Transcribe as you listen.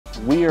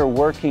We are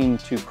working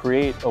to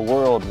create a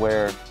world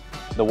where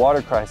the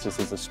water crisis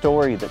is a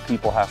story that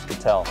people have to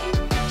tell.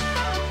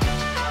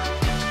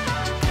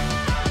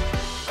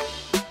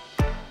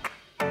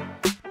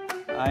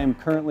 I am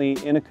currently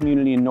in a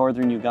community in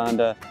northern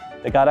Uganda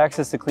that got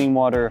access to clean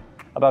water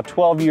about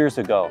 12 years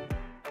ago.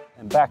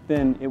 And back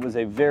then, it was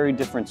a very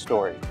different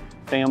story.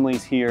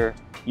 Families here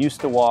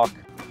used to walk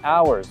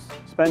hours,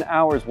 spend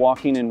hours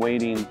walking and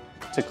waiting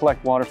to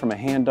collect water from a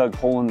hand-dug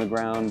hole in the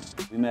ground.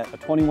 We met a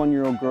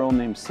 21-year-old girl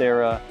named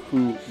Sarah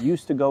who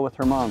used to go with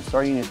her mom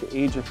starting at the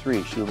age of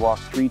 3. She would walk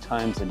 3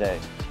 times a day.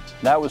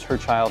 That was her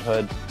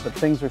childhood, but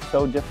things are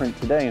so different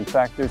today. In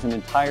fact, there's an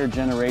entire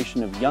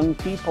generation of young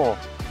people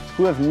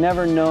who have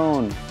never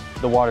known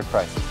the water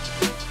crisis.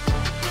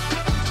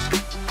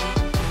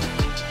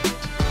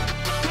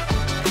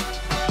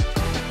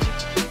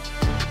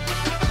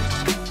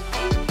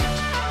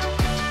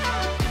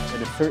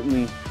 It has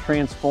certainly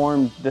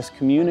transformed this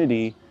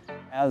community.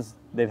 As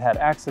they've had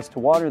access to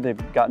water,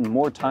 they've gotten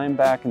more time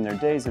back in their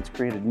days. It's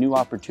created new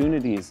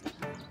opportunities.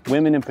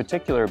 Women in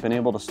particular have been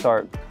able to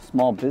start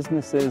small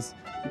businesses.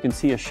 You can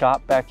see a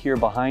shop back here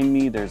behind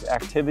me. There's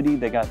activity.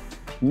 They got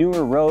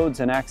newer roads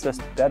and access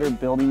to better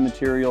building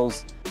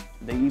materials.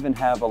 They even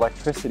have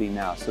electricity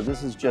now. So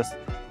this is just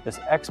this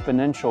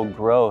exponential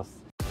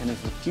growth and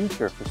is the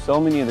future for so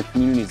many of the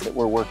communities that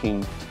we're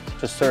working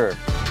to serve.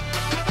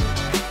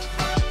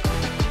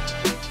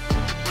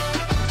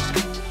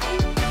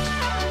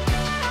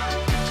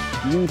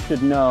 You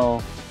should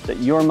know that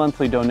your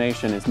monthly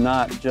donation is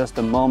not just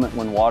a moment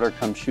when water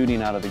comes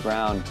shooting out of the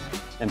ground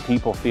and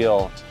people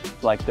feel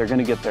like they're going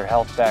to get their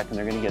health back and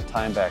they're going to get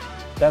time back.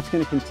 That's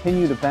going to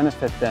continue to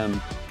benefit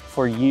them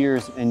for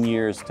years and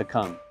years to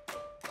come.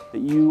 That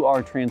you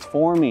are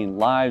transforming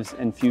lives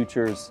and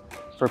futures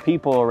for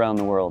people around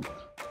the world,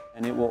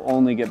 and it will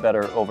only get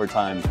better over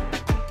time.